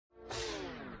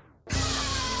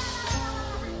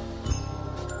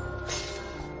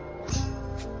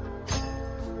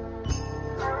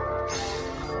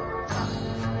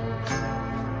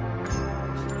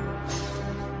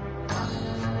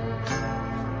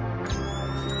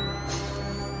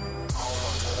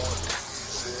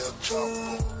Okay,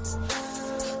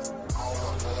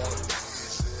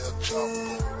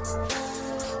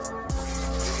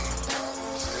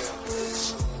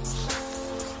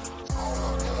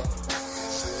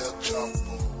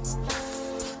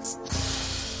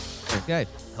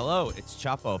 hello, it's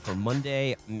Chapo for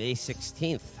Monday, May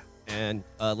 16th, and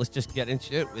let's just get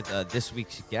into it with this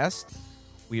week's guest.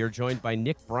 We are joined by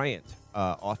Nick Bryant,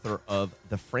 author of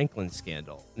The Franklin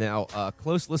Scandal. Now,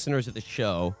 close listeners of the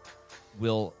show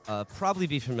will probably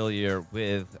be familiar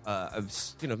with,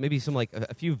 maybe some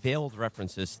a few veiled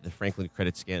references to the Franklin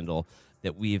credit scandal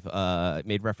that we've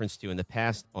made reference to in the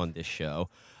past on this show.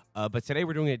 But today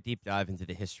we're doing a deep dive into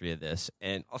the history of this,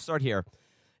 and I'll start here.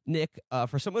 Nick,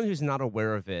 for someone who's not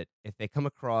aware of it, if they come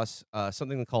across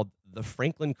something called the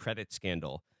Franklin credit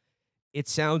scandal, it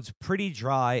sounds pretty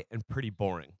dry and pretty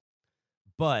boring,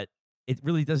 but it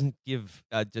really doesn't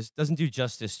doesn't do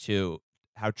justice to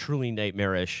how truly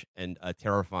nightmarish and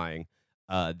terrifying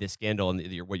this scandal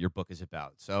and what your book is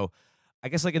about. So I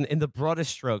guess in the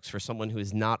broadest strokes, for someone who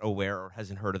is not aware or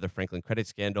hasn't heard of the Franklin credit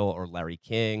scandal or Larry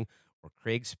King or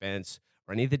Craig Spence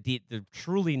or any of the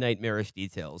truly nightmarish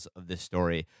details of this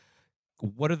story,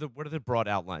 what are the broad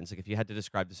outlines? Like, if you had to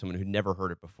describe to someone who never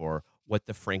heard it before, what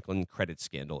the Franklin credit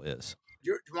scandal is. Do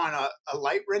you want a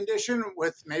light rendition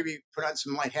with maybe put on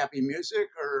some light, happy music,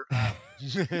 or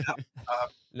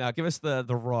no? Give us the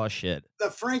raw shit. The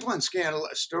Franklin scandal.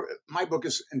 My book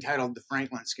is entitled "The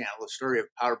Franklin Scandal: A Story of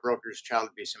Power Brokers, Child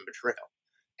Abuse, and Betrayal,"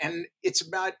 and it's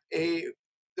about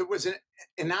there was an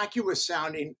innocuous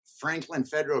sounding Franklin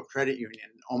Federal Credit Union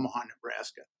in Omaha,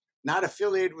 Nebraska, not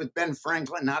affiliated with Ben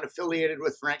Franklin, not affiliated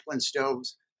with Franklin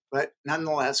Stoves, but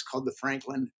nonetheless called the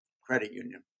Franklin Credit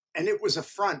Union. And it was a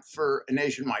front for a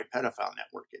nationwide pedophile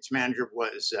network. Its manager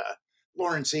was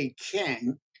Lawrence E.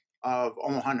 King of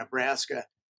Omaha, Nebraska.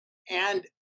 And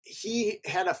he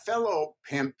had a fellow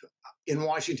pimp in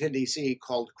Washington, D.C.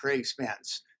 called Craig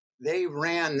Spence. They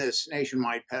ran this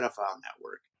nationwide pedophile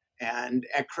network. And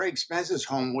at Craig Spence's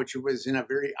home, which was in a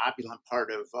very opulent part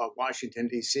of Washington,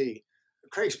 D.C.,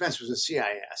 Craig Spence was a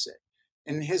CIA asset.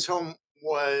 And his home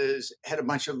had a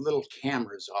bunch of little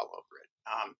cameras all over it.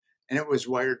 And it was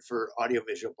wired for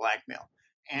audiovisual blackmail.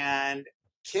 And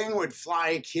King would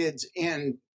fly kids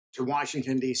in to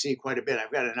Washington, D.C. quite a bit. I've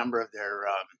got a number of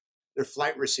their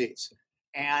flight receipts.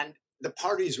 And the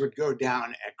parties would go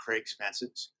down at Craig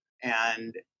Spence's.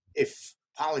 And if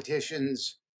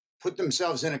politicians put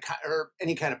themselves or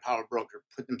any kind of power broker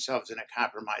put themselves in a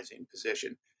compromising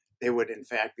position, they would in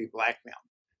fact be blackmailed.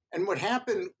 And what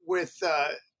happened with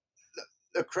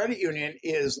the credit union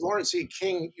is Lawrence E.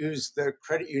 King used the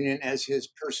credit union as his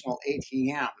personal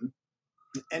ATM,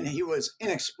 and he was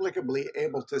inexplicably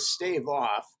able to stave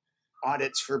off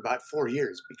audits for about 4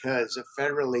 years because a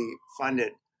federally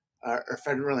funded or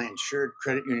federally insured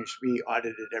credit union should be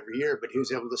audited every year, but he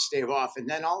was able to stave off. And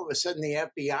then all of a sudden the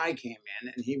FBI came in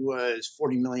and he was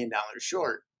 $40 million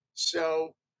short.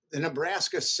 So the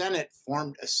Nebraska Senate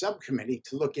formed a subcommittee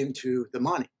to look into the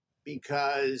money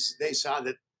because they saw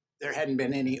that there hadn't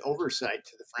been any oversight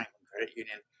to the Franklin Credit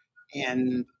Union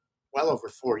in well over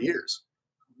 4 years.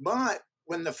 But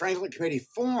when the Franklin Committee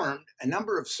formed, a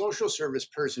number of social service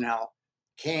personnel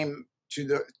came to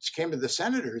the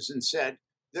senators and said,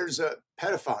 there's a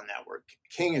pedophile network.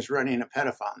 King is running a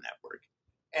pedophile network.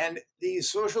 And these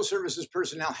social services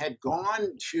personnel had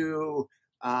gone to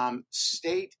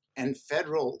state and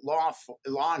federal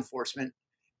law enforcement,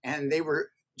 and they were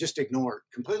just ignored,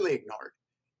 completely ignored.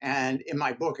 And in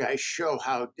my book, I show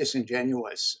how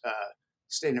disingenuous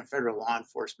state and federal law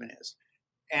enforcement is.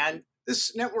 And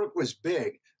this network was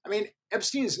big. I mean,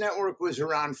 Epstein's network was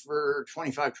around for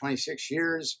 25, 26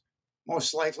 years.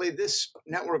 Most likely, this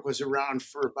network was around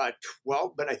for about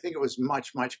 12, but I think it was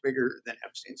much, much bigger than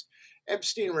Epstein's.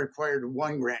 Epstein required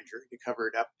one grand jury to cover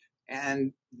it up,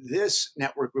 and this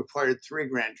network required 3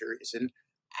 grand juries. And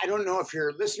I don't know if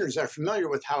your listeners are familiar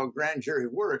with how a grand jury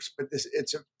works, but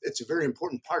it's a very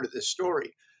important part of this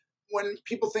story. When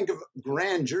people think of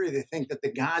grand jury, they think that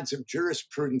the gods of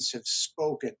jurisprudence have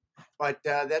spoken, but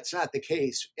that's not the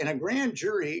case. In a grand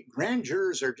jury, grand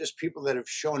jurors are just people that have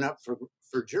shown up for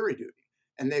jury duty,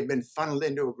 and they've been funneled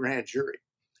into a grand jury.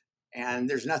 And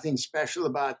there's nothing special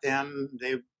about them.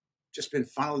 They've just been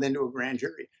funneled into a grand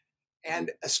jury.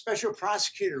 And a special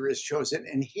prosecutor is chosen,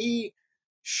 and he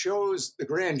shows the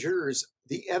grand jurors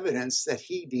the evidence that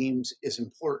he deems is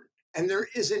important. And there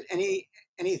isn't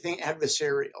anything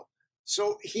adversarial.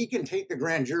 So he can take the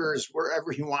grand jurors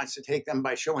wherever he wants to take them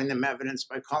by showing them evidence,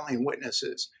 by calling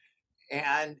witnesses.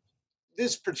 And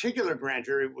this particular grand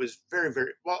jury was very,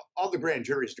 very, well, all the grand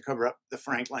juries to cover up the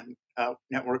Franklin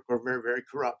network were very, very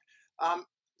corrupt.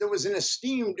 there was an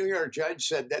esteemed New York judge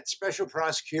said that special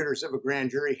prosecutors of a grand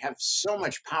jury have so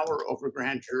much power over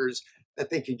grand jurors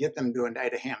that they could get them to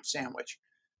indict a ham sandwich.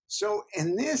 So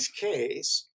in this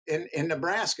case, in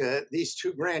Nebraska, these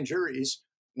two grand juries,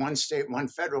 one state, one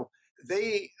federal,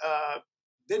 they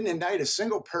didn't indict a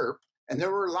single perp, and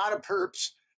there were a lot of perps,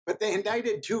 but they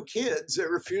indicted two kids that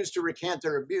refused to recant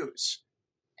their abuse.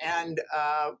 And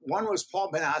one was Paul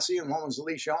Benassi and one was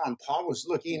Alicia Owen. Paul was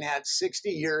looking at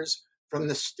 60 years from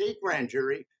the state grand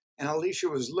jury, and Alicia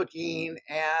was looking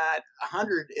at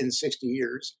 160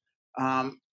 years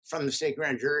from the state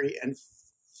grand jury and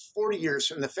 40 years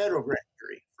from the federal grand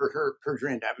jury for her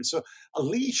perjury indictment. So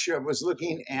Alicia was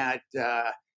looking at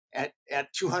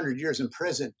 200 years in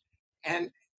prison, and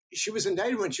she was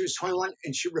indicted when she was 21,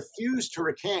 and she refused to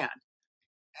recant.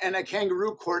 And a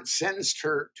kangaroo court sentenced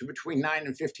her to between 9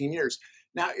 and 15 years.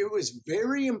 Now, it was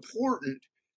very important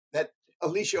that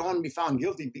Alicia Owen be found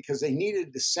guilty because they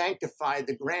needed to sanctify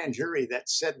the grand jury that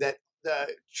said that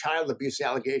the child abuse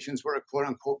allegations were a quote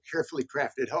unquote carefully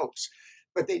crafted hoax.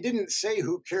 But they didn't say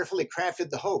who carefully crafted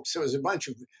the hoax. It was a bunch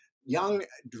of young,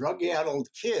 drug-addled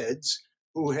kids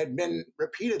who had been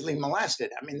repeatedly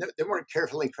molested. I mean, they weren't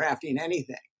carefully crafting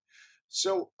anything.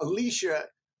 So Alicia,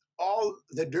 all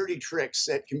the dirty tricks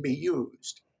that can be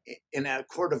used in a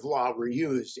court of law were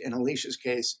used in Alicia's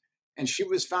case, and she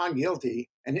was found guilty.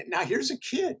 And now here's a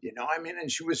kid,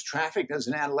 and she was trafficked as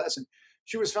an adolescent.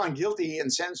 She was found guilty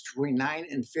and sentenced between 9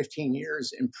 and 15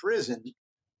 years in prison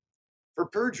for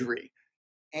perjury.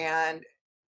 And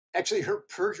actually, her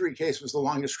perjury case was the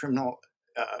longest criminal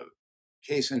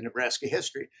case in Nebraska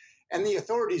history. And the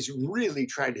authorities really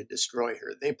tried to destroy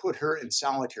her. They put her in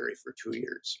solitary for 2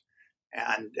 years.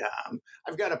 And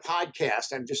I've got a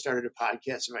podcast. I've just started a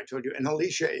podcast, as I told you. And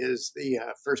Alicia is the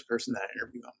first person that I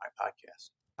interview on my podcast.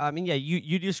 I mean, yeah,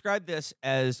 you describe this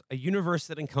as a universe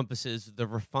that encompasses the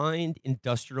refined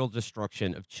industrial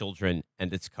destruction of children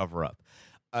and its cover-up.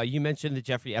 You mentioned the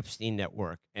Jeffrey Epstein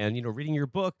network. And, reading your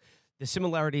book, the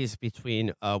similarities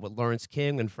between what Lawrence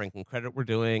King and Franklin Credit were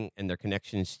doing and their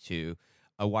connections to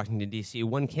Washington, D.C.,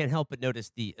 one can't help but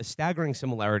notice the staggering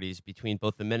similarities between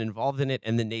both the men involved in it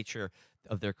and the nature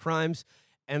of their crimes.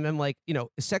 And then,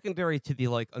 secondary to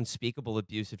the, unspeakable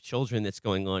abuse of children that's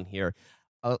going on here,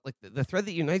 the thread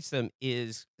that unites them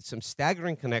is some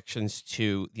staggering connections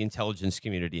to the intelligence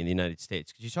community in the United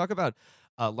States. Could you talk about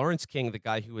Lawrence King, the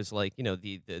guy who was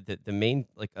the main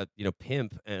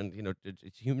pimp and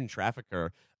human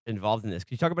trafficker involved in this?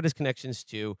 Could you talk about his connections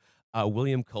to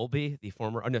William Colby,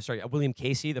 William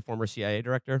Casey, the former CIA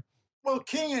director? Well,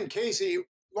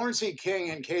 Lawrence E.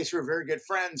 King and Casey were very good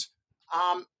friends.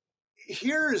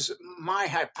 Here's my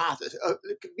hypothesis,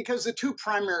 because the two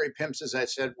primary pimps, as I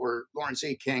said, were Lawrence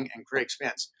E. King and Craig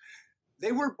Spence.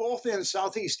 They were both in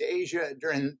Southeast Asia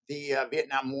during the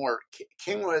Vietnam War.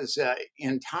 King was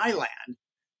in Thailand,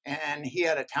 and he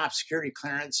had a top security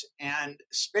clearance. And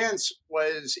Spence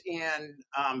was in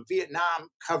Vietnam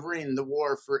covering the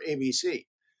war for ABC.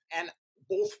 And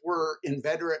both were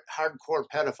inveterate, hardcore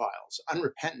pedophiles,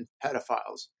 unrepentant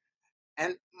pedophiles.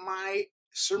 And my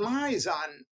surmise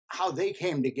on how they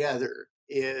came together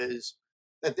is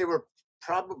that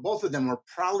both of them were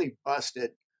probably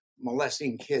busted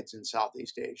molesting kids in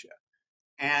Southeast Asia.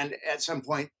 And at some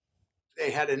point,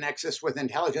 they had a nexus with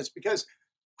intelligence because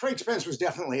Craig Spence was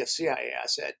definitely a CIA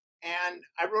asset. And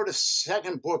I wrote a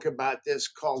second book about this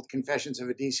called Confessions of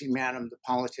a DC Madam, The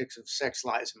Politics of Sex,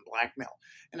 Lies, and Blackmail.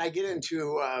 And I get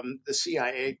into the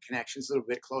CIA connections a little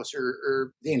bit closer,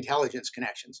 or the intelligence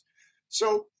connections.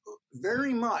 So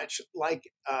very much like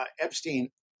Epstein,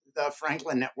 the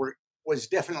Franklin Network was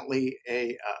definitely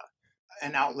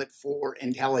an outlet for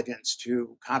intelligence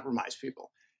to compromise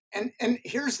people. And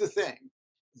here's the thing.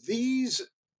 These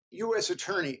U.S.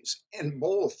 attorneys in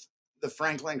both the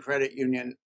Franklin Credit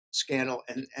Union scandal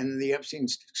and the Epstein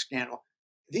scandal,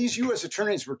 these U.S.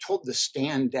 attorneys were told to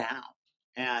stand down.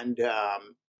 And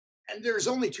there's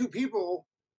only two people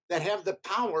that have the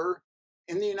power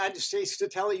in the United States to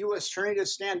tell a U.S. attorney to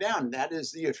stand down. That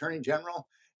is the Attorney General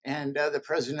and the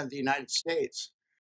President of the United States.